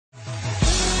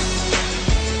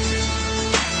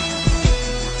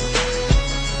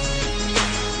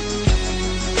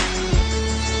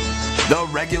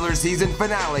regular season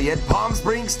finale at Palm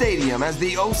Springs Stadium as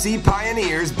the OC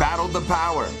Pioneers battled the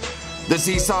Power. The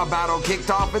seesaw battle kicked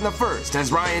off in the first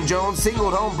as Ryan Jones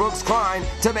singled home Brooks Klein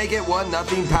to make it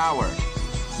 1-0 Power.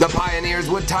 The Pioneers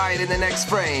would tie it in the next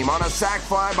frame on a sac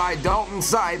fly by Dalton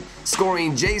Sipe,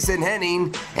 scoring Jason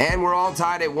Henning, and we're all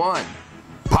tied at 1.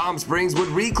 Palm Springs would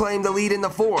reclaim the lead in the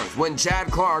fourth when Chad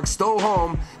Clark stole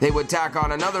home. They would tack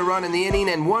on another run in the inning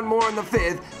and one more in the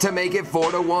fifth to make it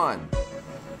 4-1.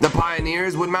 The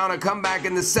Pioneers would mount a comeback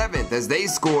in the seventh as they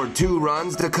scored 2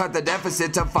 runs to cut the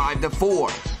deficit to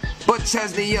 5-4. But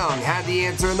Chesney Young had the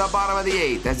answer in the bottom of the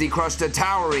 8th as he crushed a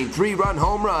towering 3-run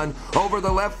home run over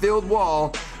the left field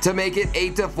wall to make it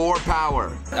 8-4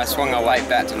 Power. I swung a light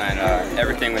bat tonight.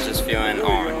 Everything was just feeling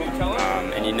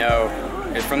on. And you know,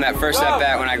 from that first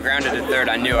at-bat when I grounded to third,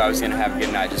 I knew I was going to have a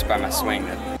good night just by my swing.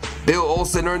 Bill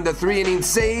Olson earned the 3-inning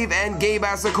save and Gabe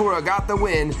Asakura got the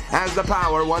win as the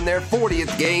Power won their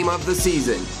 40th game of the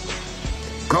season.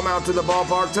 Come out to the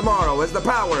ballpark tomorrow as the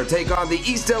Power take on the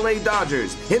East LA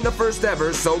Dodgers in the first ever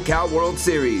SoCal World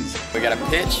Series. We got to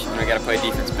pitch and we got to play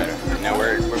defense better. You know,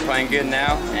 we're playing good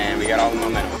now and we got all the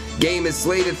momentum. Game is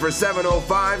slated for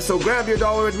 7:05, so grab your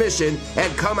dollar admission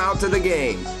and come out to the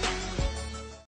game.